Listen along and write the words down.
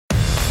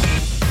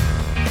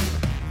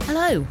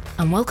Hello,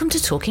 and welcome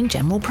to Talking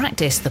General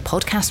Practice, the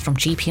podcast from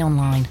GP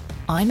Online.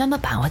 I'm Emma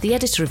Power, the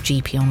editor of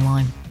GP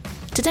Online.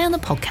 Today on the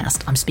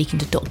podcast, I'm speaking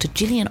to Dr.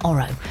 Gillian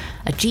Orrow,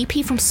 a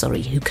GP from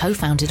Surrey who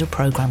co-founded a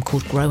programme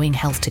called Growing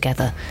Health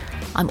Together.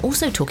 I'm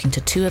also talking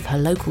to two of her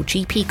local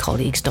GP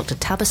colleagues, Dr.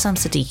 Tabassum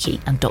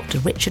Siddiqui and Dr.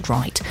 Richard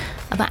Wright,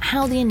 about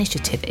how the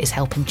initiative is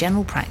helping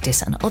general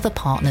practice and other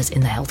partners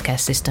in the healthcare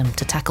system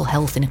to tackle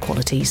health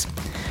inequalities.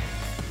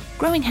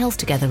 Growing Health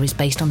Together is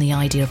based on the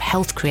idea of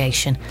health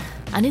creation,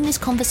 and in this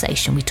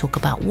conversation we talk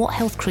about what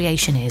health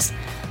creation is,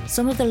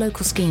 some of the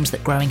local schemes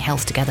that Growing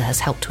Health Together has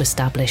helped to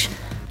establish,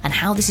 and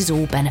how this is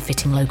all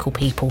benefiting local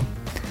people.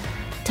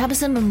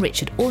 Tabassum and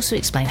Richard also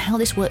explain how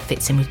this work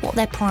fits in with what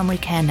their primary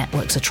care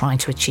networks are trying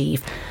to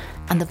achieve,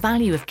 and the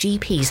value of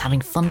GPs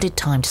having funded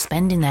time to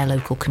spend in their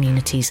local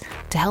communities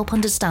to help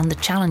understand the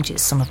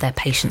challenges some of their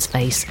patients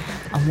face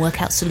and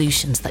work out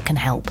solutions that can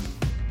help.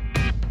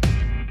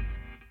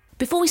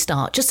 Before we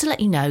start, just to let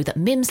you know that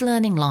MIMS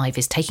Learning Live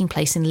is taking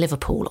place in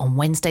Liverpool on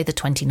Wednesday the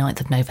 29th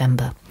of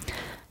November.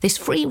 This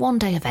free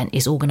one-day event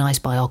is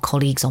organised by our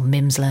colleagues on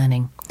MIMS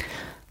Learning.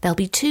 There'll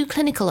be 2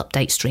 clinical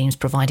update streams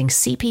providing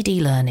CPD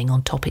learning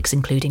on topics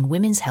including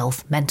women's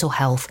health, mental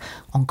health,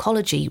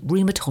 oncology,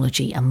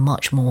 rheumatology and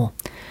much more.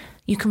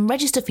 You can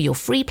register for your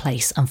free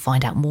place and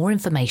find out more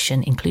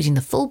information, including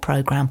the full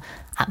programme,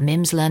 at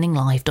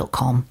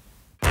mimslearninglive.com.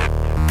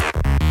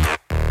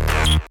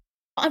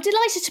 I'm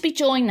delighted to be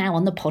joined now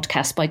on the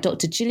podcast by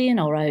Dr. Gillian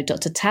Orrow,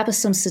 Dr.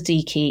 Tabassum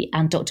Siddiqui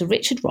and Dr.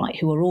 Richard Wright,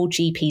 who are all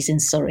GPs in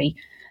Surrey.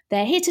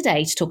 They're here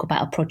today to talk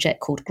about a project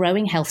called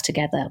Growing Health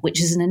Together,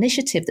 which is an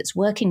initiative that's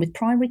working with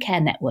primary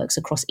care networks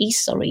across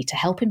East Surrey to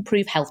help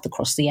improve health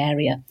across the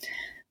area.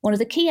 One of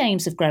the key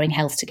aims of Growing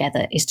Health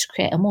Together is to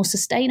create a more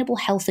sustainable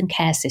health and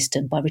care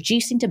system by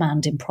reducing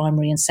demand in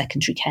primary and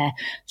secondary care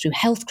through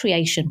health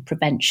creation,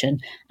 prevention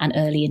and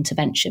early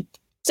intervention.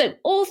 So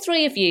all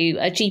three of you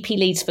are GP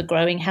leads for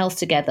Growing Health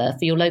Together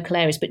for your local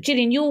areas. But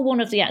Gillian, you're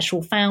one of the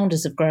actual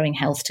founders of Growing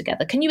Health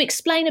Together. Can you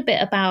explain a bit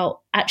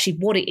about actually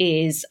what it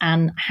is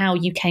and how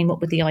you came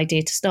up with the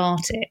idea to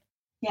start it?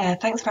 Yeah,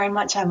 thanks very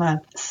much, Emma.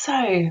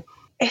 So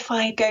if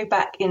I go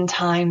back in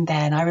time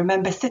then, I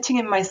remember sitting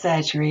in my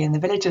surgery in the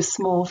village of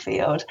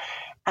Smallfield,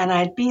 and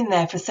I'd been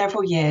there for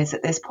several years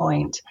at this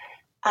point,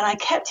 and I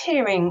kept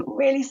hearing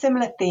really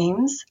similar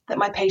themes that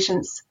my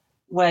patients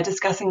were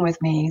discussing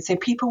with me. So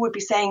people would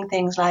be saying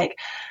things like,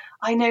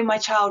 I know my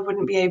child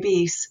wouldn't be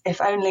obese if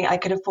only I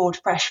could afford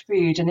fresh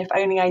food and if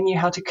only I knew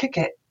how to cook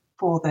it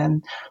for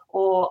them.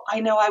 Or I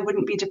know I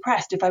wouldn't be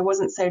depressed if I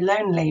wasn't so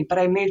lonely, but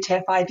I moved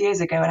here 5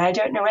 years ago and I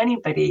don't know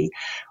anybody.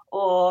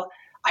 Or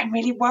I'm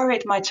really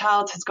worried my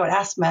child has got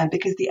asthma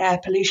because the air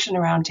pollution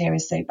around here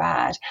is so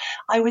bad.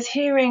 I was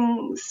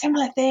hearing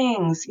similar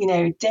things,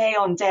 day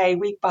on day,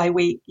 week by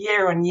week,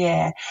 year on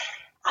year.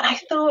 And I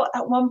thought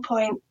at one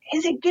point,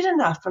 is it good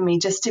enough for me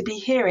just to be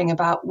hearing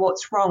about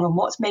what's wrong and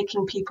what's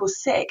making people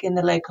sick in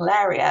the local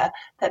area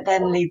that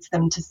then leads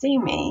them to see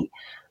me?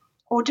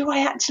 Or do I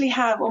actually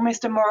have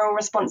almost a moral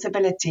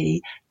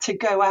responsibility to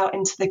go out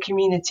into the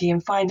community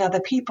and find other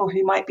people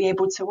who might be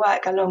able to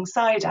work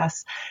alongside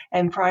us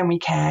in primary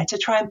care to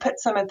try and put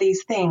some of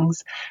these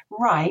things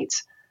right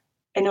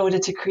in order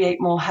to create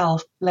more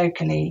health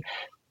locally?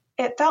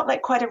 It felt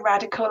like quite a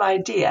radical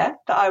idea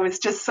that I was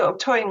just sort of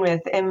toying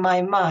with in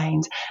my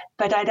mind,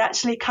 but I'd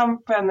actually come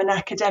from an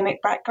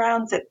academic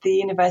background at the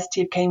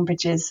University of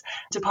Cambridge's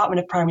Department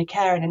of Primary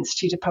Care and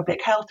Institute of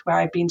Public Health, where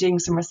I'd been doing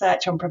some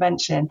research on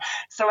prevention.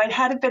 So I'd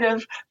had a bit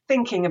of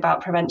thinking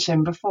about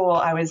prevention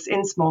before I was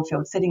in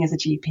Smallfield sitting as a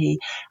GP.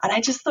 And I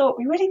just thought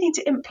we really need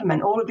to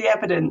implement all of the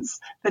evidence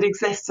that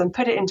exists and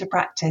put it into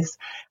practice.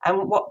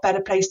 And what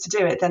better place to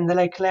do it than the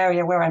local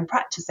area where I'm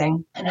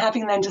practicing? And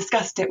having then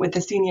discussed it with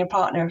the senior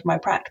partner of my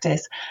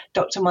practice,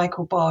 Dr.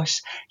 Michael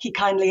Bosch, he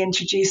kindly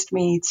introduced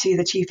me to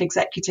the chief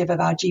executive of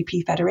our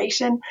GP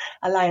Federation,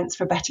 Alliance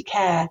for Better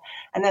Care.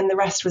 And then the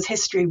rest was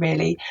history,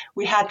 really.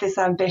 We had this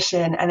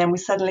ambition and then we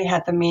suddenly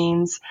had the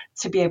means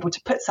to be able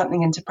to put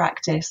something into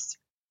practice.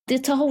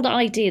 The whole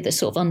idea that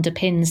sort of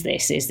underpins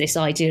this is this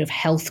idea of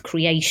health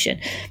creation.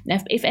 Now,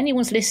 if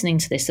anyone's listening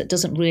to this that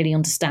doesn't really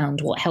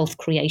understand what health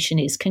creation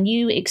is, can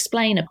you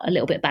explain a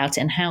little bit about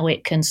it and how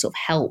it can sort of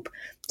help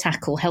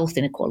tackle health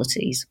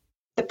inequalities?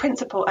 The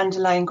principle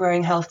underlying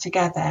Growing Health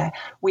Together,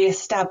 we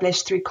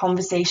established through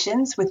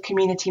conversations with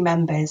community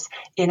members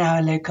in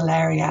our local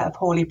area of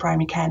Hawley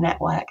Primary Care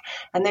Network.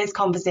 And those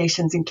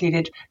conversations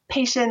included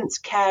patients,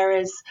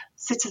 carers,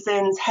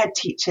 citizens, head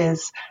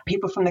teachers,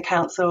 people from the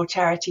council,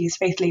 charities,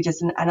 faith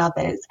leaders and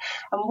others.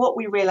 And what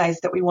we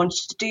realised that we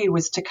wanted to do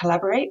was to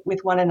collaborate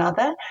with one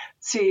another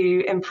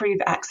to improve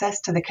access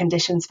to the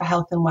conditions for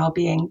health and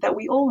well-being that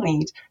we all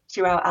need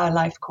throughout our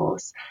life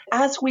course.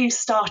 As we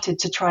started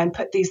to try and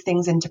put these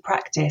things into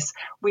practice,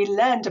 we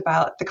learned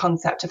about the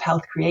concept of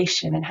health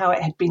creation and how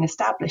it had been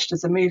established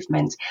as a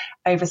movement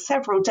over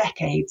several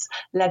decades,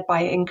 led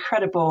by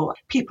incredible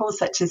people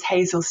such as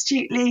Hazel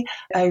Stuteley,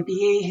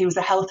 OBE, who was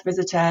a health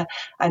visitor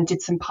and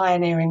did some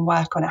pioneering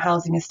work on a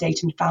housing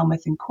estate in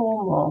Falmouth in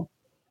Cornwall.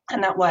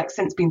 And that work's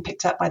since been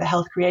picked up by the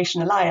Health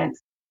Creation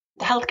Alliance.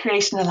 The Health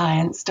Creation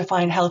Alliance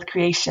defined health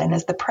creation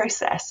as the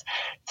process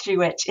through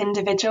which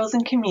individuals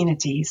and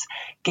communities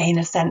gain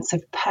a sense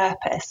of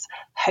purpose,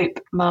 hope,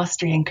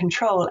 mastery, and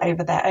control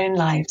over their own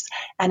lives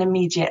and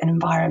immediate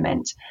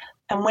environment.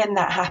 And when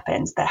that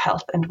happens, their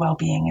health and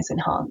well-being is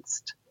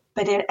enhanced.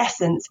 But in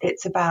essence,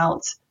 it's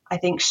about, I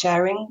think,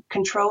 sharing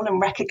control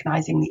and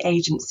recognizing the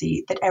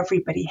agency that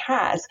everybody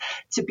has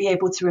to be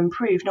able to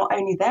improve not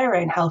only their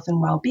own health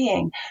and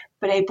well-being,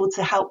 but able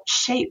to help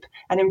shape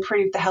and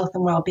improve the health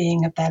and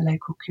well-being of their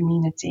local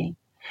community.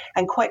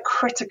 And quite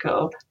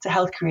critical to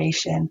health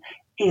creation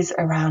is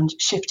around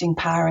shifting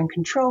power and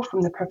control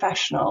from the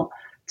professional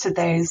to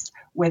those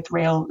with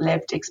real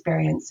lived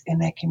experience in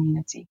their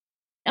community.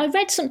 I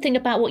read something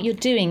about what you're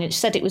doing. It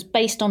said it was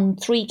based on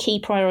 3 key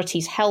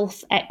priorities: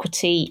 health,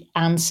 equity,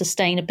 and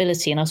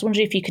sustainability. And I was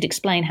wondering if you could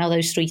explain how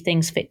those 3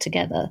 things fit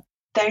together.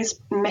 Those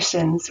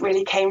missions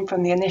really came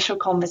from the initial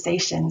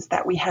conversations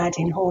that we had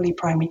in Hawley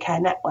Primary Care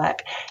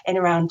Network in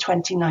around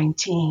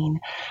 2019.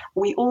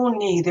 We all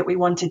knew that we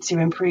wanted to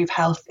improve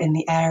health in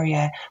the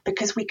area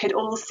because we could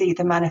all see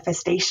the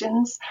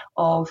manifestations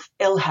of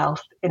ill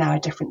health in our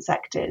different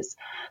sectors.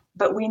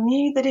 But we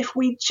knew that if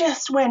we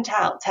just went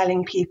out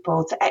telling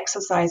people to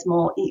exercise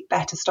more, eat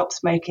better, stop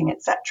smoking,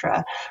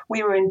 etc.,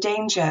 we were in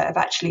danger of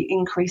actually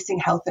increasing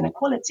health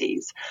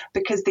inequalities,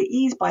 because the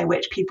ease by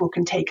which people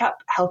can take up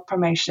health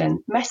promotion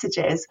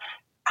messages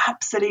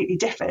absolutely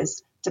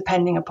differs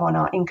depending upon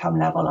our income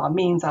level, our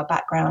means, our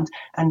background,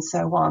 and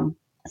so on.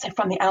 So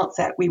from the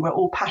outset, we were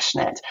all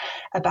passionate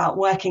about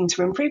working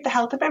to improve the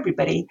health of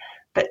everybody,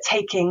 but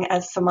taking,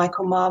 as Sir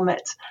Michael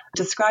Marmot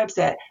describes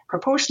it,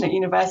 proportionate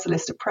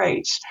universalist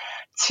approach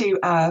to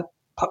our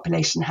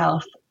population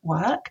health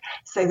work,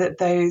 so that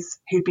those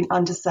who'd been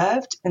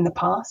underserved in the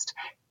past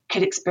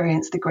could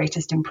experience the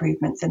greatest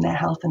improvements in their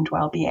health and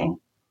well-being.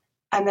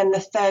 And then the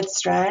third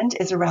strand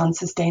is around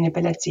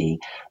sustainability,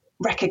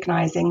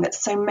 recognizing that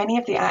so many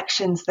of the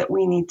actions that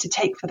we need to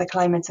take for the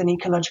climate and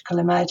ecological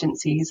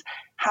emergencies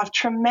have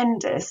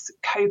tremendous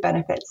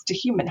co-benefits to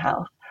human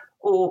health,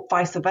 or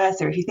vice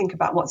versa. If you think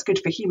about what's good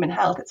for human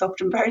health, it's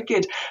often very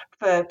good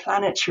for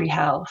planetary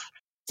health.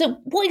 So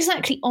what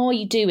exactly are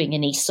you doing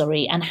in East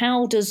Surrey, and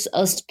how does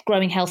us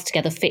growing health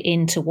together fit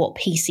into what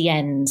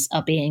PCNs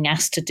are being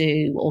asked to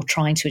do or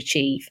trying to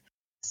achieve?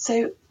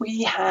 So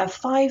we have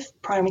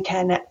 5 primary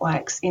care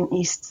networks in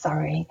East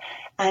Surrey,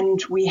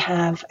 and we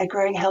have a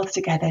Growing Health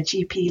Together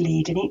GP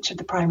lead in each of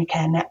the primary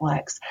care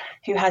networks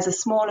who has a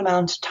small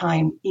amount of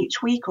time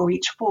each week or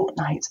each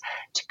fortnight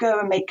to go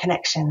and make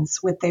connections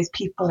with those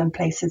people and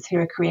places who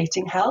are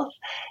creating health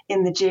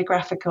in the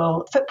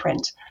geographical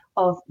footprint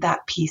of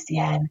that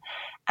PCN.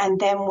 And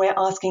then we're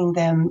asking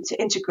them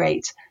to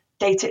integrate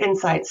data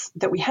insights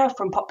that we have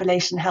from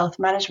population health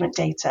management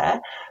data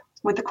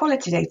with the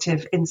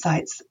qualitative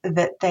insights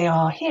that they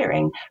are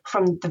hearing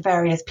from the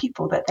various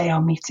people that they are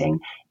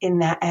meeting in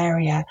that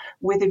area,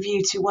 with a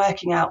view to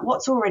working out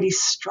what's already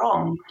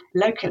strong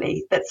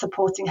locally that's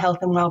supporting health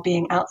and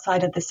well-being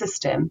outside of the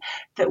system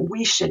that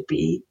we should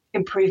be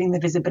improving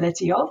the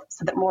visibility of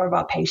so that more of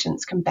our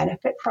patients can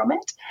benefit from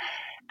it.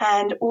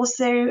 And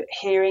also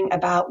hearing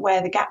about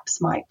where the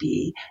gaps might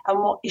be and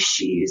what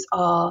issues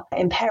are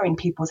impairing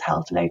people's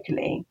health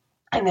locally,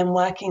 and then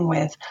working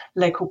with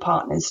local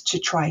partners to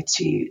try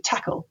to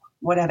tackle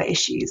whatever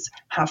issues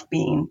have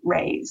been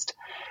raised.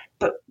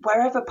 But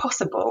wherever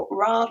possible,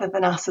 rather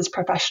than us as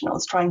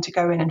professionals trying to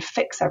go in and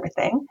fix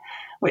everything,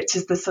 which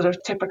is the sort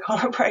of typical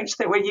approach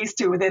that we're used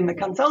to within the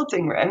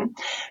consulting room,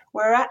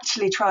 we're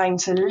actually trying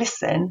to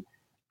listen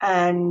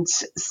and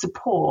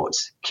support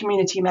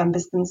community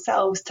members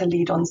themselves to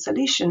lead on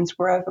solutions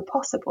wherever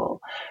possible,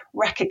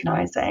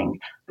 recognizing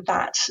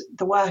that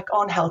the work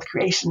on health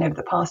creation over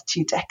the past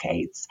 2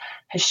 decades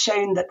has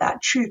shown that that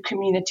true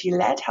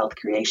community-led health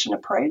creation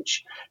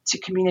approach to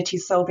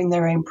communities solving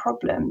their own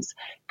problems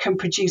can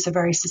produce a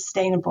very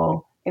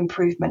sustainable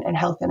improvement in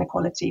health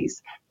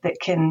inequalities that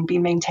can be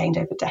maintained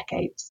over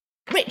decades.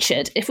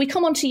 Richard, if we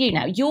come on to you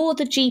now, you're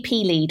the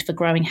GP lead for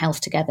Growing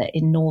Health Together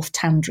in North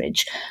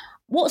Tandridge.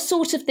 What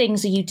sort of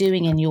things are you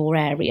doing in your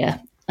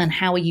area, and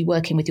how are you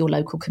working with your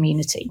local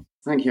community?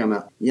 Thank you,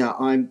 Emma. Yeah,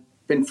 I've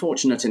been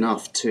fortunate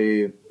enough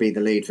to be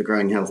the lead for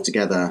Growing Health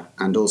Together,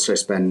 and also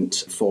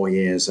spent 4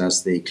 years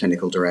as the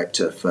clinical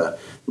director for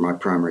my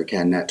primary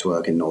care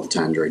network in North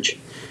Tandridge.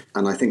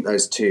 And I think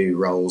those 2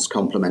 roles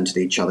complemented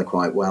each other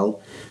quite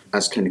well.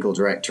 As clinical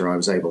director, I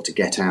was able to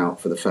get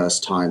out for the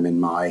first time in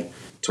my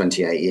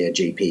 28-year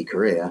GP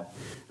career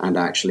and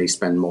actually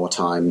spend more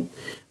time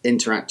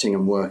interacting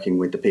and working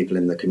with the people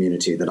in the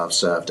community that I've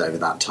served over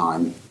that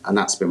time. And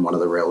that's been one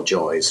of the real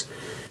joys.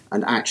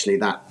 And actually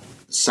that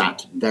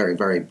sat very,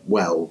 very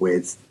well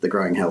with the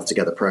Growing Health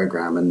Together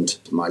programme and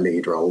my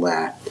lead role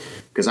there.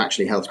 Because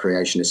actually health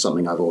creation is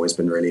something I've always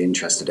been really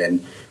interested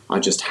in. I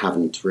just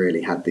haven't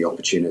really had the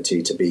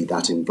opportunity to be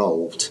that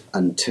involved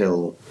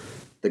until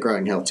the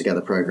Growing Health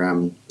Together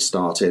programme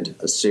started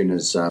as soon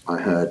as I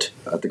heard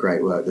of the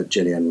great work that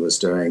Gillian was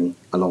doing,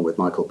 along with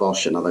Michael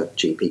Bosch, another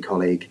GP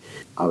colleague.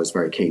 I was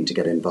very keen to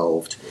get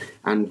involved.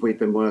 And we've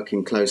been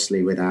working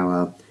closely with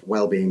our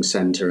Wellbeing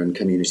Centre and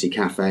Community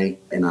Cafe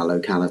in our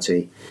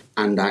locality,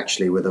 and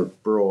actually with a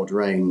broad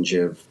range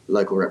of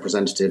local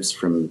representatives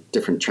from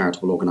different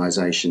charitable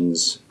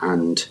organisations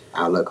and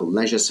our local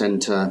leisure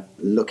centre,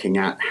 looking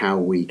at how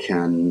we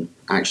can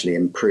actually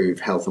improve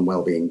health and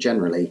wellbeing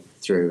generally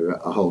through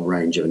a whole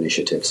range of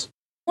initiatives.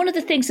 One of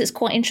the things that's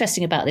quite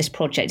interesting about this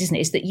project, isn't it,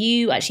 is that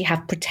you actually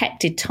have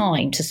protected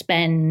time to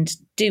spend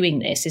doing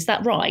this. Is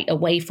that right?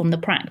 Away from the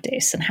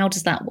practice? And how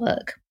does that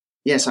work?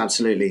 Yes,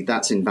 absolutely.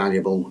 That's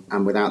invaluable.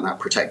 And without that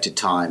protected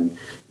time,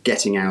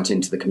 getting out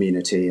into the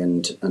community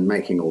and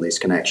making all these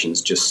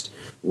connections just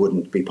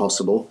wouldn't be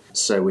possible.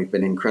 So we've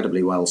been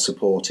incredibly well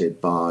supported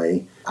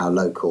by our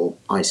local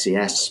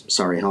ICS,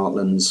 Surrey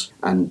Heartlands,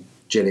 and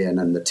Gillian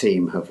and the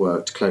team have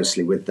worked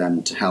closely with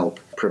them to help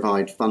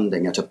provide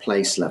funding at a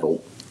place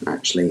level.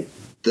 Actually,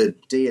 the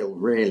deal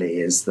really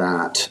is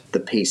that the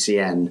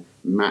PCN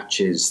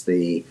matches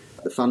the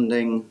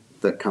funding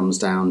that comes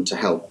down to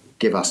help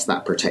give us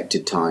that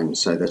protected time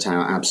so that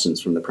our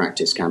absence from the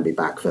practice can be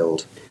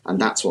backfilled. And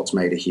that's what's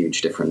made a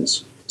huge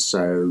difference.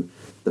 So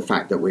the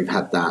fact that we've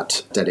had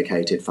that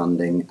dedicated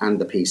funding and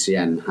the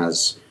PCN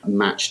has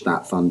matched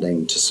that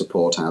funding to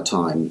support our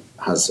time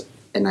has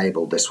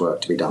enabled this work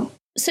to be done.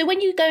 So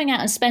when you're going out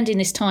and spending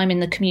this time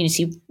in the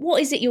community,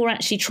 what is it you're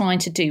actually trying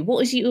to do?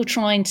 What is it you're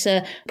trying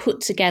to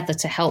put together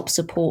to help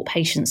support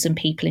patients and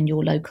people in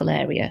your local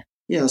area?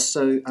 Yeah,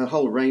 so a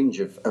whole range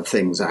of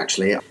things,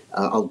 actually.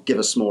 I'll give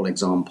a small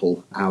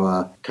example.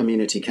 Our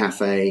community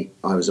cafe,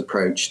 I was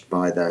approached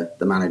by the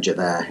manager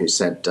there who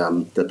said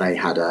that they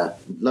had a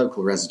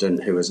local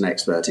resident who was an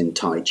expert in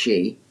Tai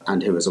Chi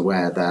and who was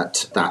aware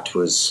that that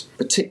was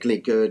particularly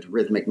good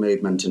rhythmic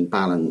movement and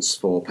balance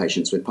for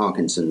patients with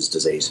Parkinson's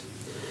disease.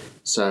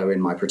 So in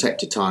my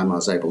protected time, I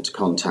was able to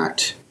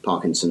contact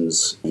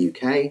Parkinson's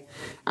UK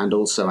and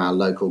also our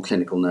local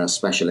clinical nurse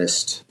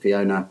specialist,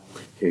 Fiona,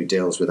 who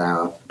deals with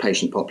our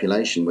patient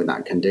population with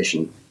that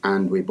condition.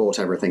 And we brought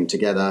everything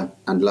together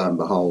and lo and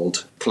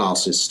behold,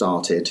 classes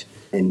started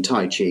in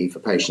Tai Chi for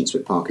patients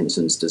with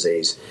Parkinson's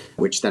disease,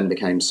 which then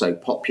became so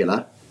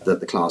popular that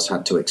the class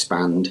had to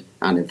expand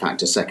and in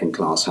fact a second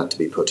class had to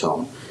be put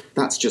on.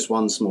 That's just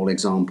one small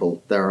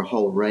example. There are a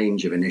whole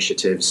range of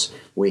initiatives.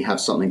 We have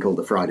something called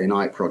the Friday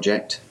Night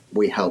Project.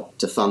 We helped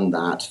to fund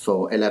that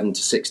for 11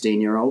 to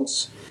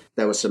 16-year-olds.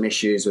 There were some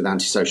issues with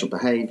antisocial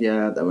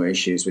behaviour. There were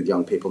issues with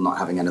young people not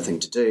having anything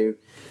to do.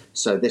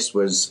 So this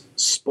was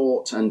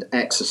sport and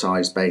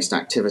exercise-based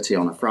activity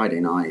on a Friday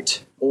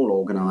night, all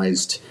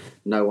organised,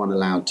 no one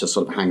allowed to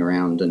sort of hang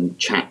around and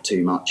chat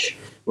too much.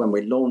 When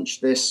we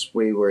launched this,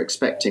 we were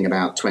expecting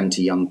about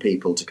 20 young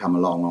people to come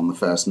along on the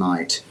first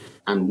night,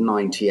 and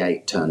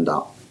 98 turned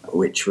up,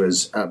 which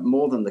was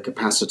more than the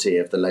capacity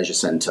of the leisure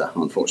centre,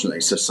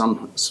 unfortunately. So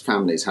some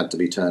families had to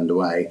be turned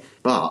away,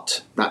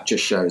 but that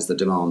just shows the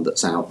demand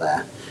that's out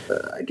there.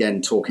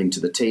 Again, talking to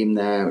the team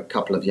there, a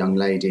couple of young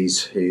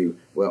ladies who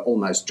were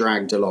almost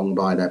dragged along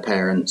by their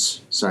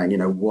parents saying,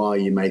 why are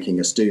you making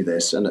us do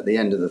this? And at the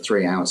end of the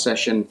 3-hour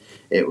session,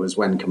 it was,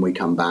 when can we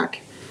come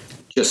back?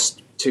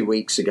 Just 2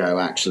 weeks ago,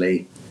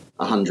 actually,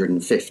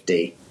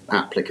 150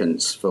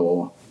 applicants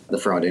for the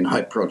Friday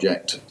Night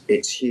Project.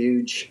 It's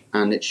huge,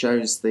 and it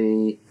shows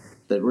the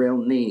real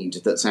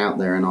need that's out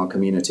there in our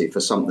community for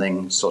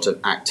something sort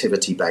of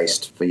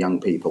activity-based for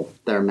young people.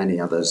 There are many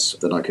others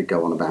that I could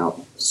go on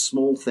about.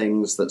 Small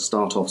things that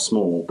start off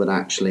small, but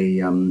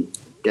actually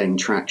gain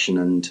traction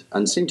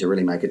and seem to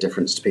really make a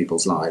difference to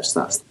people's lives.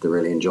 That's the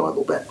really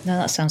enjoyable bit. No,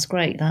 that sounds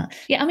great, that.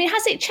 Yeah, I mean,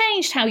 has it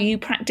changed how you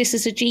practice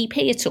as a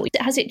GP at all?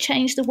 Has it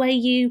changed the way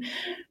you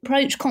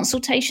approach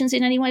consultations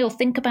in any way or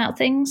think about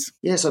things?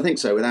 Yes, I think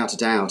so, without a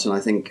doubt. And I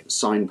think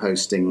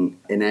signposting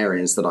in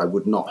areas that I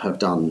would not have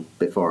done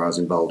before I was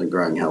involved in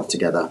Growing Health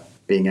Together,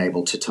 being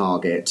able to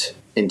target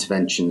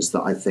interventions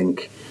that I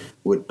think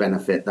would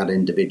benefit that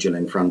individual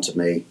in front of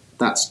me,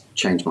 that's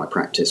changed my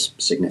practice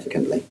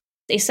significantly.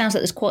 It sounds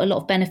like there's quite a lot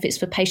of benefits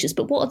for patients,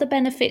 but what are the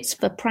benefits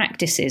for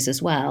practices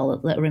as well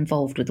that are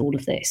involved with all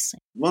of this?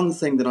 One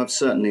thing that I've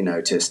certainly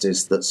noticed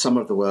is that some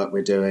of the work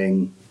we're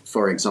doing,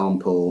 for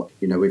example,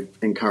 we've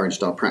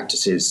encouraged our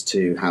practices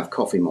to have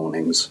coffee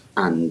mornings,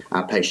 and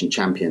our patient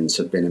champions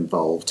have been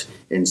involved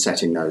in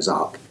setting those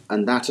up.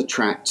 And that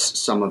attracts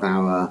some of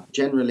our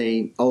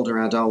generally older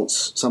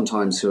adults,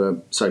 sometimes who are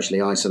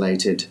socially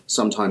isolated,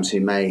 sometimes who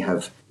may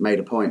have made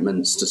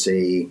appointments to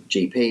see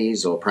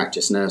GPs or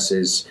practice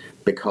nurses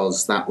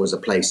because that was a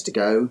place to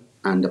go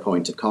and a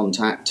point of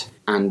contact.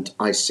 And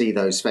I see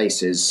those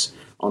faces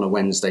on a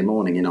Wednesday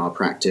morning in our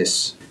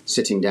practice,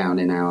 sitting down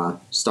in our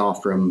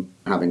staff room,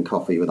 having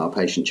coffee with our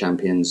patient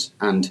champions,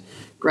 and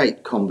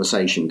great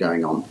conversation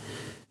going on.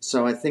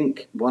 So I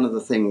think one of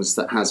the things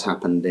that has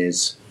happened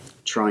is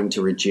trying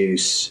to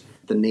reduce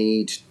the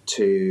need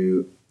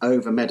to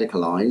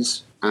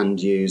over-medicalise and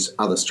use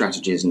other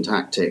strategies and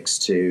tactics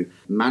to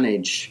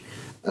manage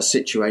a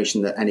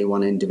situation that any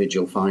one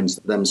individual finds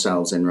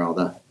themselves in,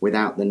 rather,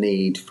 without the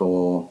need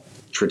for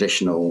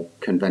traditional,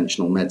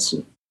 conventional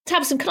medicine.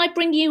 Tabitha, can I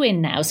bring you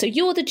in now? So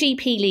you're the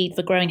GP lead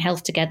for Growing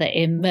Health Together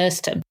in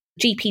Merstham.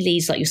 GP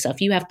leads like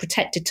yourself, you have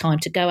protected time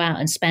to go out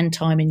and spend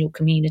time in your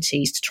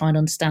communities to try and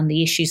understand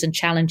the issues and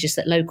challenges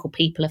that local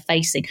people are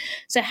facing.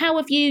 So how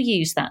have you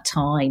used that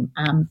time?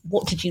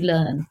 What did you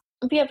learn?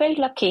 We are very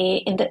lucky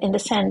in the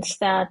sense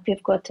that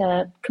we've got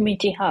a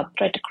community hub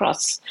right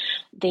across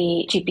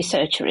the GP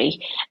surgery,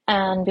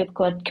 and we've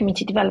got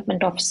community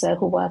development officer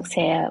who works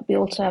here. We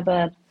also have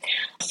a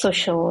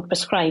social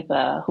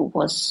prescriber who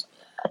was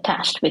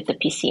attached with the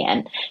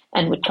PCN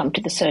and would come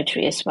to the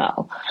surgery as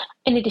well.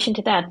 In addition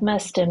to that,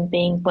 Merstham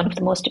being one of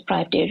the most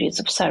deprived areas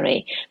of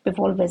Surrey, we've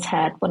always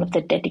had one of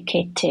the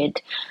dedicated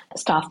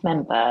staff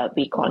member,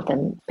 we call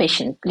them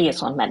patient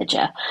liaison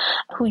manager,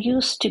 who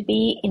used to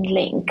be in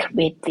link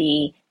with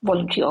the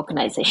voluntary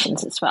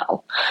organisations as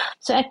well.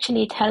 So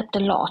actually it helped a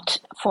lot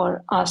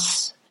for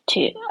us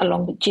to,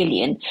 along with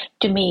Gillian,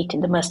 to meet in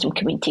the Merstham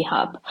Community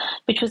Hub,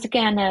 which was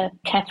again a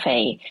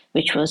cafe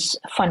which was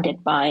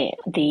funded by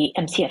the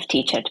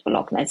MCFT charitable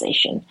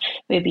organisation,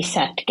 where we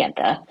sat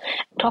together,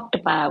 talked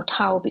about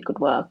how we could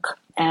work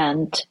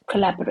and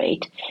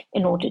collaborate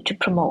in order to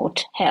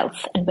promote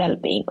health and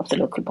well-being of the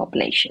local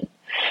population.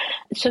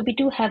 So we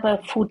do have a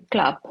food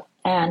club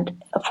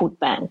and a food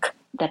bank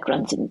that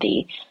runs in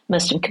the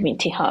Merstham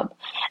Community Hub.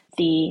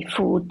 The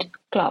food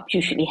club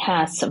usually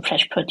has some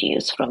fresh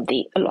produce from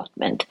the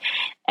allotment.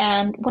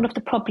 And one of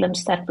the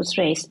problems that was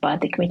raised by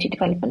the community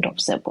development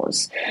officer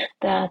was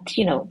that,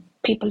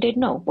 people didn't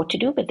know what to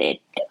do with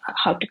it,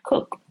 how to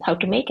cook, how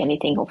to make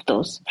anything of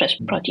those fresh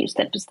produce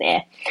that was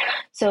there.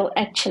 So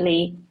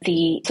actually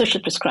the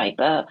social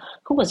prescriber,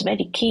 who was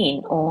very keen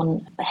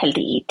on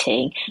healthy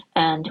eating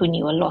and who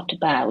knew a lot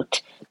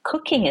about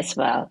cooking as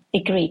well,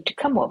 agreed to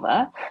come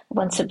over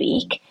once a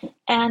week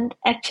and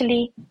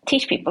actually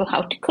teach people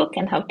how to cook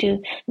and how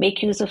to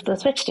make use of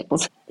those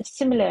vegetables.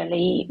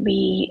 Similarly,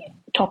 we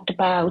talked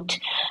about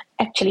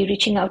actually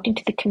reaching out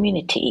into the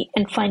community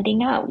and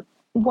finding out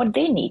what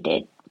they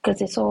needed, because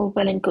it's all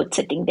well and good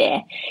sitting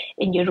there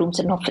in your rooms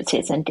and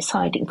offices and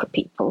deciding for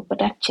people,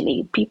 but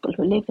actually people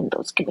who live in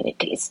those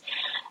communities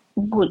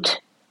would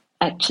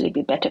actually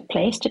be better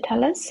placed to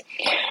tell us.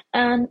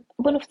 And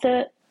one of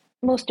the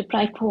most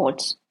deprived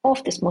wards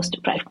of this most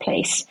deprived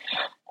place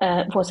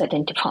was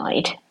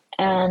identified,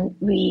 and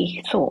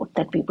we thought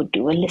that we would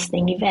do a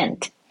listening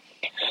event.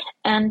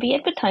 And we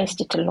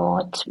advertised it a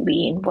lot.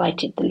 We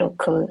invited the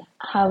local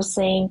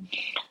housing,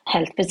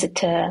 health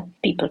visitor,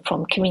 people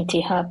from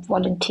Community Hub,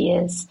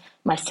 volunteers,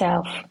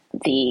 myself,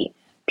 the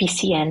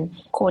PCN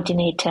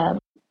coordinator.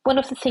 One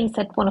of the things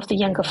that one of the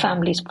younger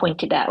families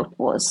pointed out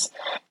was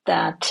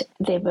that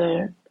they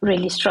were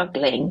really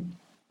struggling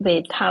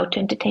with how to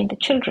entertain the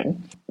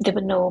children. There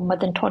were no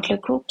mother and toddler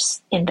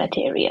groups in that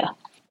area,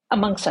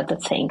 amongst other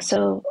things.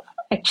 So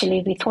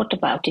actually, we thought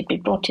about it, we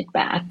brought it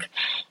back,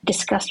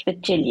 discussed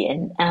with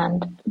Gillian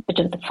and a bit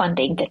of the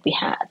funding that we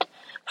had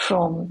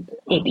from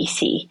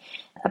ABC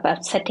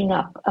about setting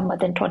up a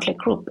mother and toddler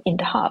group in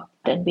the hub.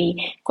 Then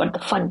we got the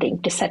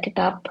funding to set it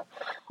up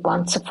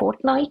once a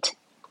fortnight.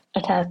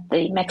 It has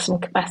the maximum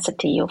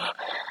capacity of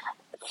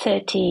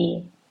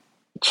 30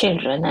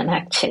 children, and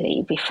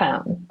actually we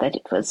found that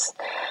it was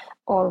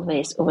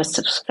always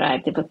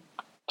oversubscribed. There were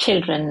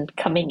children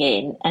coming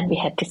in and we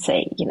had to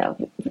say,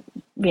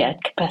 we are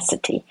at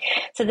capacity.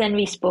 So then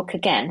we spoke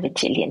again with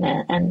Gillian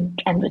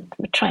and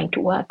we're trying to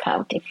work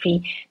out if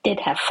we did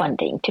have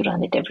funding to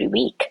run it every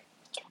week.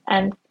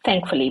 And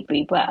thankfully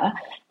we were.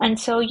 And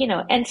so,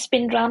 and it's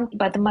been run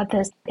by the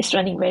mothers. It's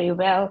running very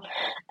well.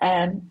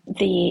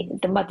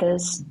 The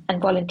mothers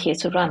and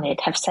volunteers who run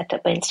it have set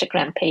up an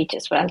Instagram page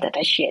as well that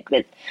I shared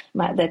with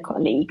my other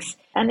colleagues.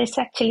 And it's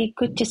actually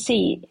good to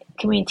see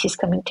communities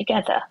coming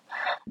together.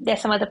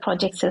 There's some other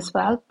projects as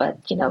well, but,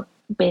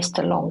 based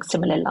along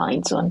similar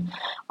lines on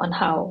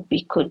how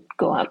we could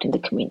go out in the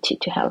community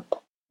to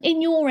help.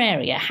 In your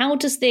area, how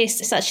does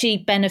this actually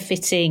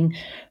benefiting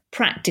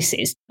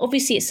practices?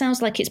 Obviously, it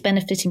sounds like it's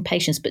benefiting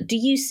patients, but do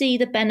you see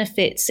the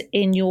benefits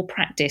in your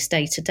practice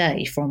day to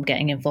day from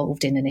getting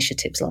involved in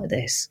initiatives like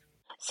this?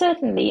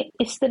 Certainly,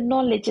 it's the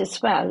knowledge as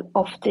well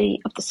of the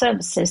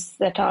services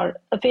that are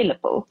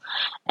available.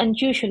 And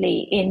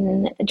usually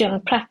in general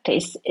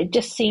practice, it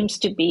just seems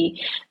to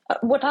be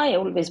what I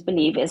always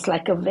believe is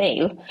like a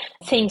veil,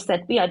 things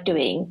that we are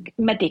doing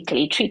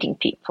medically, treating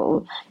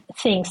people,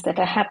 things that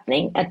are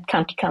happening at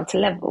county council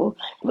level.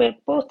 We're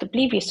both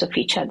oblivious of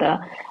each other.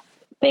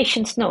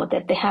 Patients know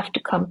that they have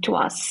to come to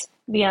us.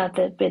 We're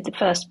the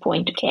first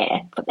point of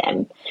care for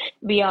them.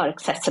 We are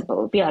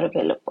accessible. We are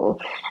available.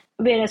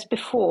 Whereas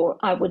before,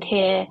 I would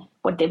hear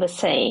what they were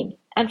saying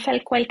and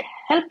felt quite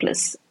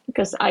helpless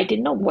because I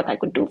didn't know what I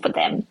could do for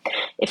them.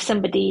 If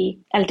somebody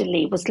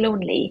elderly was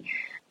lonely,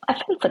 I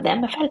felt for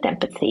them, I felt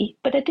empathy,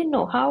 but I didn't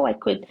know how I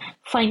could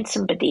find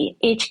somebody,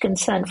 age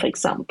concern, for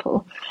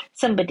example,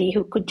 somebody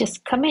who could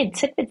just come in,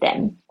 sit with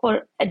them,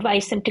 or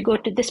advise them to go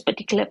to this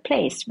particular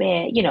place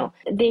where,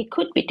 they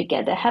could be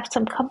together, have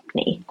some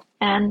company.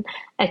 And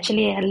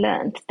actually, I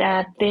learned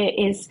that there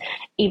is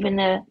even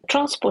a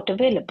transport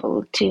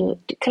available to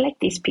collect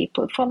these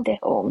people from their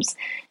homes,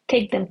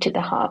 take them to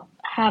the hub,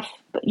 have,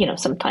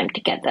 some time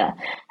together,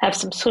 have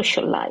some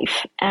social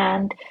life,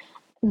 and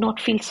not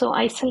feel so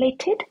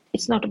isolated.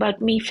 It's not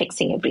about me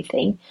fixing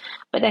everything,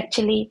 but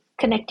actually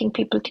connecting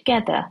people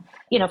together.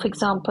 For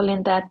example,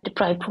 in that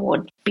deprived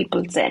ward,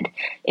 people said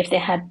if they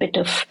had a bit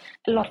of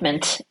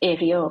allotment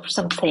area or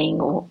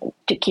something or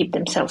to keep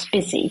themselves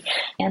busy.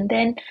 And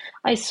then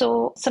I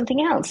saw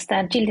something else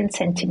that Gillian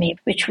sent to me,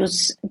 which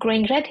was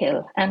growing Red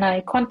Hill. And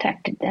I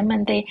contacted them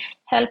and they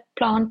helped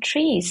plant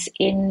trees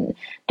in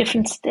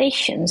different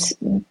stations,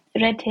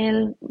 Red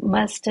Hill,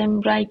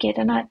 Marsden, Reigate,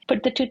 and I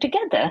put the two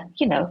together.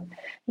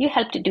 You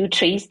help to do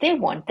trees, they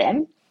want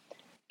them.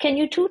 Can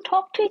you two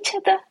talk to each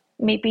other?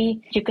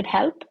 Maybe you could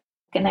help.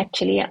 And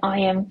actually, I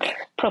am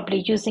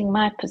probably using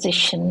my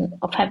position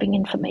of having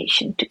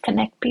information to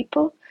connect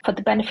people for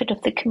the benefit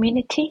of the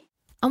community.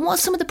 And what are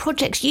some of the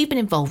projects you've been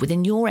involved with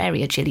in your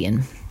area,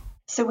 Gillian?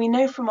 So we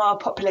know from our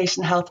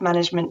population health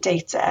management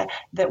data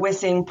that we're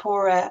seeing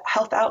poorer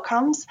health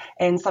outcomes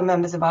in some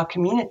members of our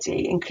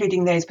community,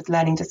 including those with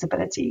learning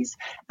disabilities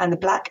and the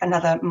Black and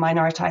other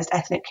minoritized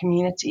ethnic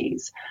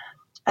communities.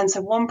 And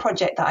so one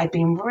project that I've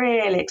been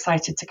really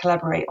excited to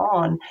collaborate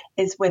on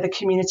is with a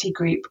community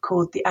group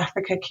called the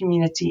Africa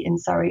Community in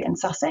Surrey and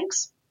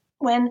Sussex.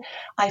 When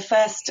I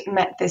first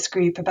met this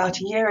group about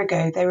a year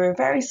ago, they were a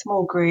very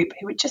small group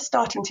who were just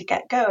starting to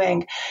get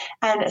going.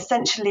 And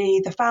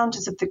essentially, the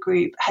founders of the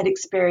group had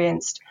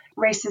experienced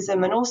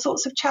racism and all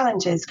sorts of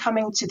challenges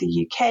coming to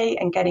the UK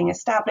and getting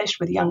established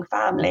with a young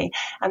family.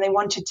 And they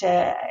wanted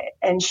to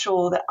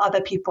ensure that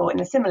other people in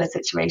a similar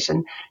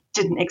situation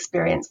didn't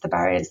experience the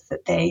barriers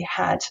that they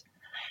had.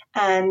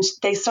 And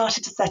they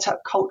started to set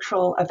up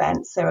cultural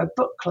events, so a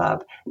book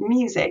club,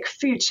 music,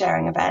 food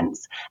sharing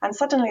events. And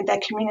suddenly their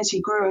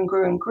community grew and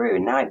grew and grew.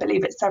 And now I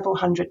believe it's several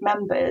hundred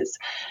members.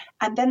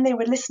 And then they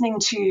were listening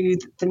to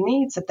the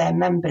needs of their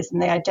members,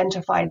 and they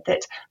identified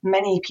that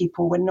many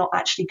people were not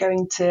actually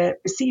going to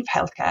receive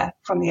healthcare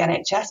from the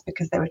NHS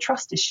because there were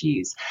trust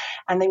issues.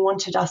 And they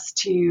wanted us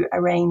to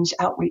arrange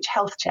outreach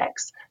health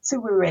checks. So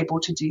we were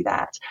able to do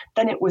that.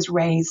 Then it was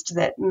raised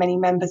that many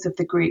members of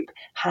the group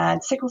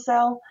had sickle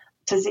cell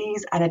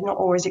disease and had not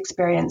always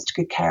experienced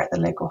good care at the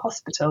local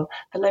hospital.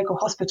 The local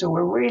hospital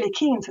were really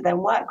keen to then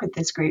work with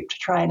this group to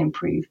try and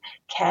improve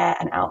care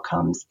and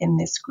outcomes in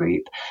this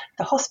group.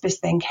 The hospice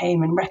then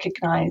came and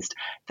recognised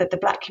that the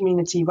Black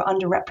community were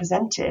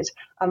underrepresented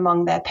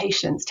among their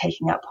patients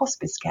taking up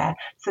hospice care.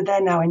 So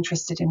they're now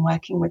interested in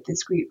working with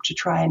this group to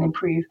try and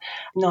improve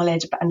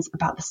knowledge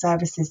about the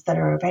services that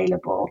are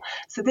available.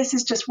 So this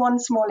is just one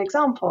small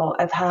example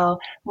of how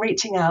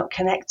reaching out,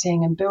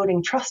 connecting and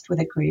building trust with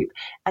a group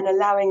and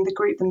allowing the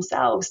group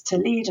themselves to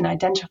lead and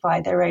identify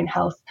their own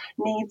health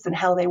needs and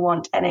how they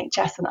want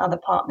NHS and other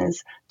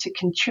partners to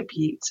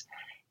contribute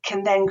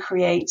can then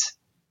create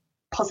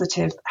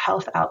positive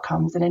health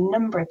outcomes in a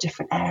number of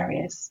different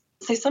areas.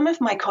 So some of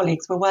my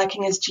colleagues were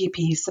working as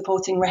GPs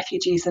supporting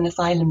refugees and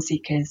asylum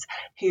seekers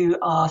who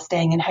are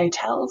staying in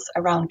hotels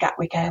around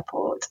Gatwick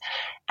Airport.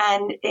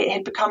 And it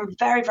had become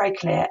very, very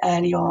clear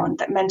early on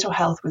that mental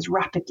health was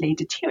rapidly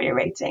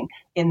deteriorating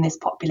in this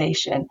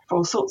population for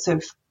all sorts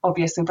of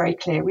obvious and very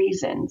clear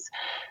reasons.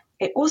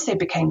 It also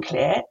became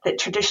clear that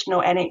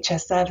traditional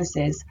NHS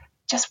services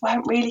just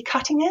weren't really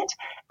cutting it.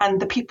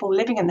 And the people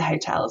living in the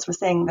hotels were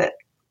saying that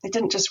they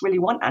didn't just really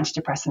want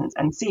antidepressants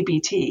and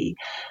CBT.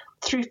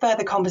 Through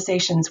further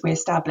conversations, we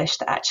established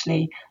that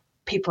actually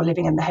people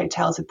living in the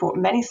hotels had brought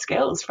many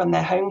skills from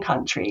their home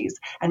countries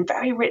and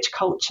very rich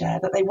culture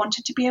that they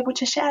wanted to be able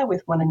to share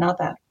with one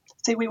another.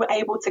 So we were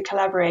able to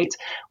collaborate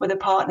with a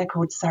partner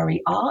called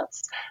Surrey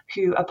Arts,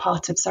 who are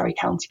part of Surrey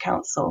County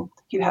Council,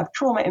 who have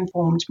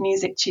trauma-informed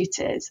music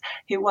tutors,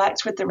 who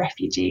worked with the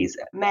refugees,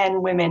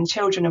 men, women,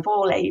 children of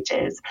all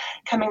ages,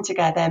 coming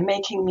together,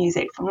 making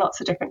music from lots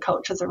of different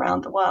cultures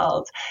around the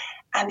world.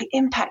 And the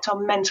impact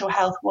on mental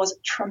health was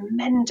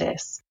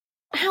tremendous.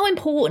 How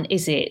important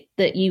is it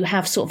that you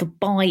have sort of a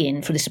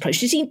buy-in for this approach?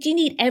 Do you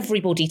need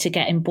everybody to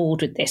get on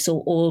board with this,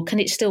 or can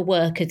it still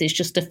work if there's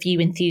just a few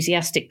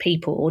enthusiastic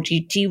people? Or do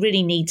you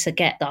really need to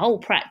get the whole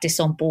practice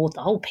on board,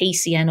 the whole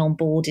PCN on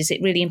board? Is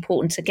it really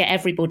important to get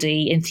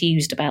everybody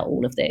enthused about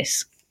all of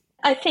this?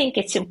 I think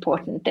it's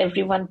important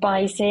everyone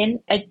buys in.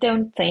 I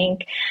don't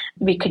think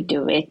we could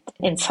do it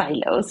in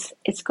silos.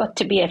 It's got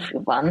to be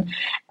everyone.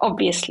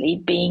 Obviously,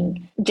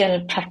 being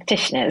general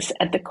practitioners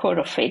at the core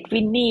of it,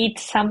 we need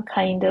some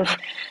kind of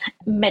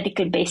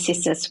medical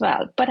basis as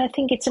well. But I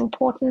think it's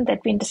important that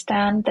we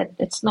understand that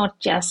it's not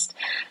just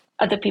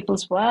other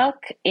people's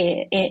work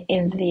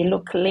in the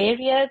local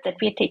area that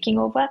we're taking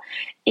over.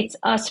 It's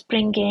us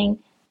bringing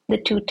the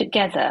two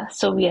together,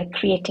 so we are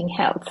creating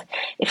health.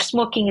 If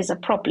smoking is a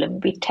problem,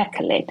 we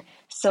tackle it,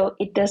 so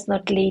it does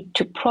not lead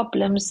to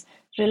problems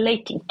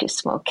relating to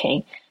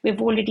smoking.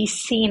 We've already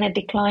seen a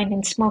decline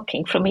in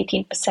smoking from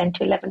 18%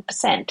 to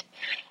 11%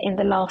 in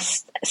the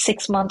last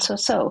 6 months or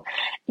so.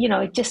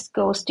 It just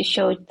goes to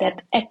show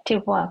that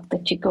active work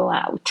that you go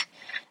out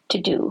to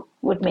do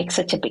would make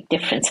such a big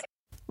difference.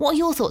 What are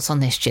your thoughts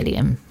on this,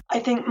 Gillian? I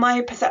think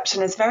my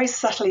perception is very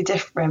subtly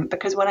different,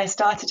 because when I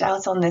started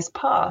out on this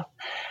path,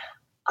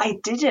 I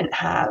didn't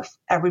have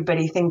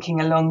everybody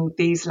thinking along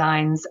these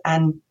lines,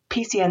 and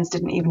PCNs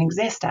didn't even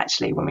exist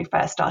actually when we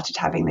first started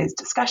having these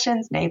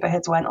discussions.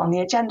 Neighbourhoods weren't on the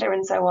agenda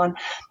and so on.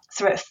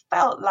 So it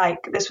felt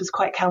like this was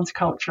quite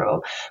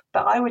countercultural.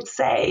 But I would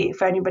say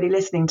for anybody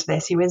listening to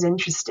this who is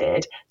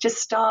interested, just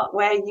start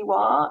where you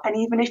are. And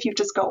even if you've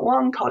just got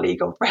one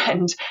colleague or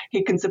friend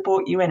who can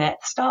support you in it,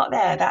 start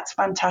there. That's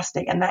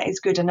fantastic. And that is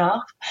good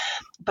enough.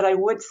 But I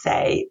would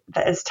say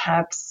that, as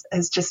Tabs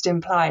has just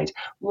implied,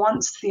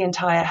 once the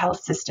entire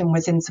health system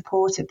was in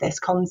support of this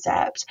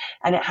concept,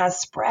 and it has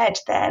spread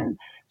then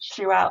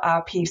throughout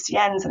our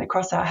PCNs and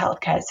across our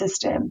healthcare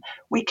system,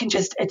 we can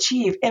just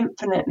achieve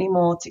infinitely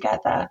more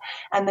together.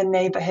 And the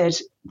neighbourhood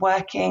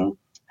working,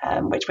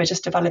 which we're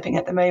just developing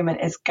at the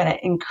moment, is going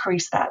to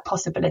increase that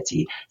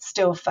possibility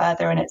still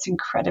further, and it's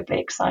incredibly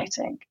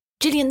exciting.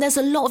 Gillian, there's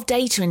a lot of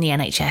data in the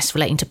NHS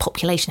relating to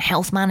population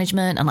health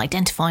management and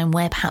identifying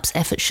where perhaps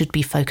efforts should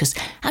be focused.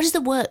 How does the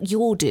work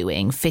you're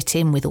doing fit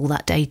in with all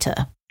that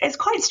data? It's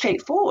quite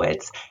straightforward.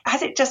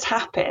 As it just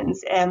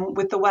happens,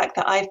 with the work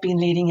that I've been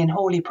leading in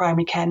Hawley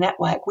Primary Care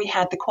Network, we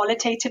had the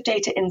qualitative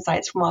data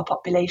insights from our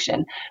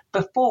population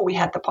before we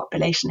had the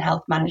population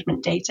health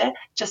management data,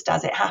 just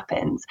as it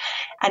happens.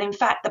 And in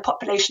fact, the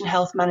population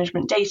health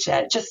management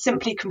data just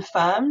simply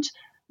confirmed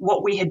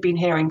what we had been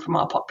hearing from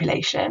our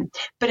population,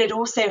 but it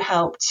also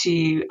helped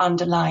to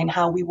underline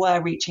how we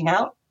were reaching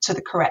out to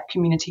the correct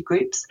community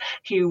groups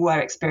who were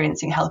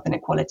experiencing health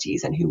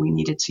inequalities and who we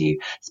needed to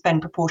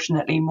spend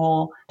proportionately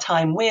more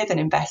time with and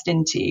invest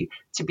into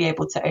to be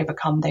able to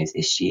overcome those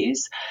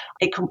issues.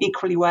 It can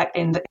equally work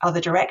in the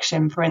other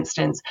direction. For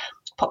instance,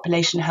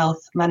 population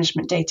health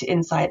management data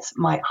insights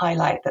might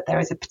highlight that there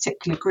is a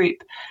particular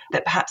group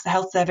that perhaps the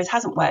health service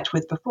hasn't worked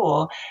with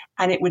before,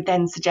 and it would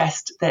then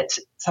suggest that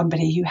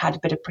somebody who had a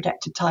bit of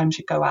protected time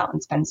should go out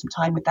and spend some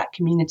time with that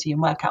community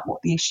and work out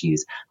what the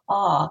issues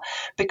are.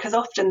 Because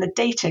often the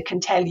data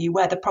can tell you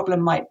where the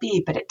problem might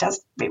be, but it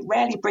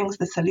rarely brings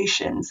the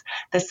solutions.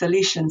 The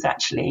solutions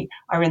actually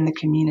are in the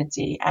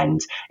community, and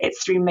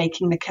it's through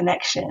making the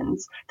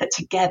connections that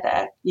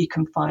together you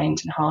can find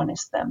and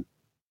harness them.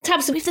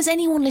 Tabs, if there's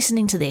anyone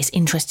listening to this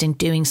interested in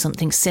doing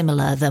something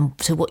similar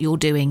to what you're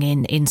doing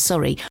in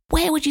Surrey,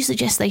 where would you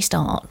suggest they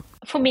start?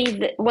 For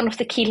me, one of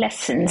the key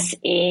lessons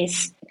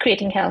is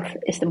creating health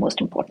is the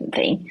most important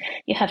thing.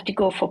 You have to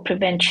go for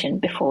prevention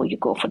before you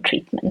go for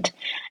treatment.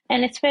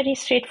 And it's very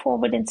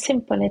straightforward and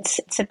simple. It's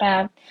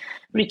about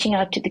reaching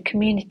out to the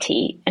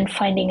community and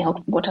finding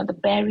out what are the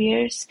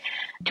barriers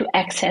to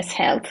access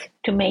health,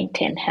 to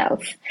maintain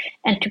health,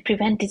 and to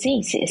prevent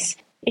diseases.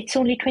 It's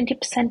only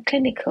 20%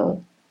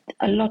 clinical.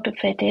 A lot of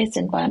it is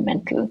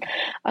environmental.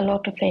 A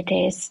lot of it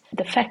is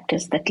the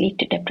factors that lead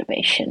to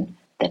deprivation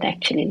that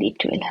actually lead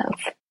to ill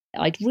health.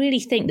 I really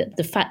think that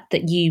the fact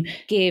that you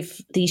give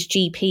these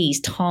GPs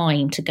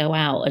time to go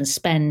out and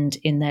spend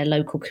in their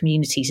local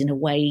communities in a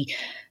way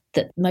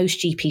that most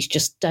GPs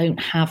just don't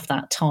have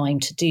that time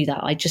to do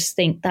that. I just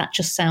think that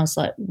just sounds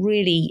like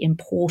really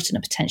important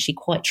and potentially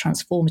quite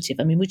transformative.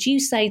 I mean, would you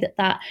say that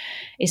that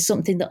is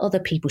something that other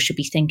people should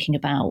be thinking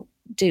about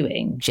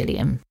doing,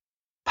 Gillian?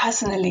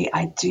 Personally,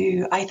 I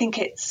do. I think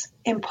it's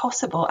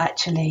impossible,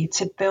 actually,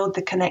 to build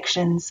the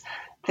connections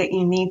that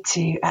you need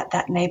to at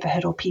that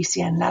neighbourhood or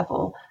PCN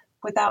level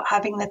without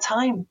having the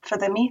time for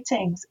the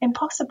meetings.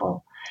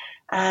 Impossible.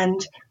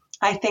 And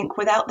I think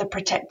without the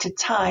protected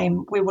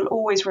time, we will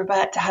always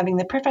revert to having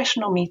the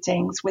professional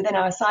meetings within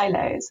our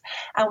silos,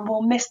 and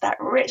we'll miss that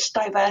rich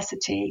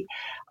diversity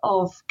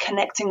of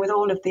connecting with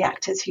all of the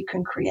actors who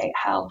can create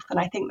health. And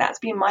I think that's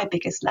been my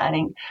biggest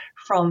learning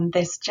from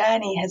this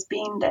journey, has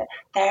been that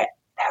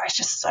there is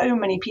just so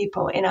many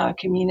people in our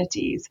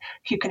communities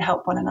who can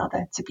help one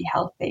another to be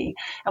healthy.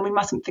 And we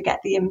mustn't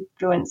forget the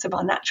influence of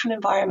our natural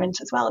environment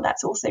as well.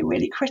 That's also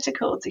really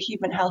critical to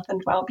human health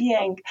and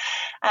well-being.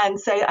 And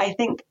so I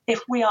think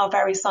if we are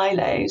very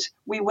siloed,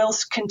 we will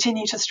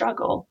continue to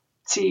struggle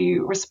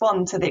to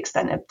respond to the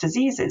extent of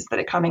diseases that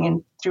are coming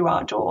in through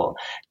our door.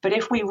 But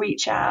if we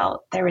reach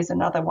out, there is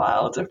another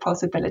world of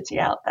possibility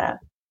out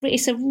there.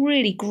 It's a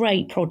really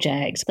great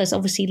project. There's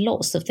obviously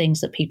lots of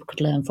things that people could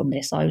learn from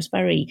this. I was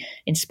very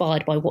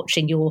inspired by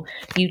watching your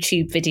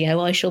YouTube video.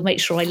 I shall make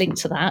sure I link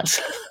to that.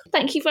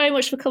 Thank you very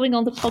much for coming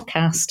on the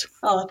podcast.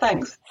 Oh,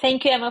 thanks.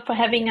 Thank you, Emma, for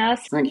having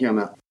us. Thank you,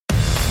 Emma.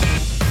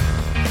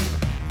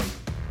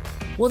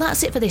 Well,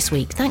 that's it for this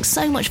week. Thanks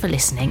so much for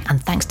listening,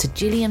 and thanks to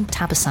Gillian,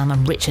 Tabassum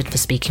and Richard for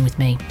speaking with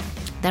me.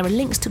 There are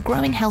links to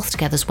Growing Health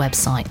Together's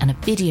website and a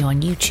video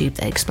on YouTube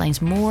that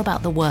explains more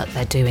about the work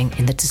they're doing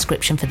in the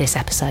description for this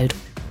episode.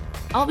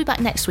 I'll be back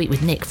next week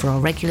with Nick for our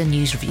regular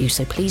news review,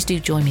 so please do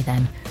join me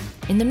then.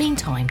 In the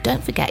meantime,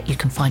 don't forget you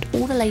can find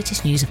all the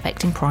latest news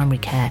affecting primary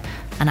care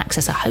and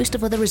access a host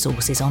of other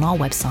resources on our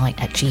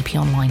website at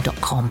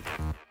gponline.com.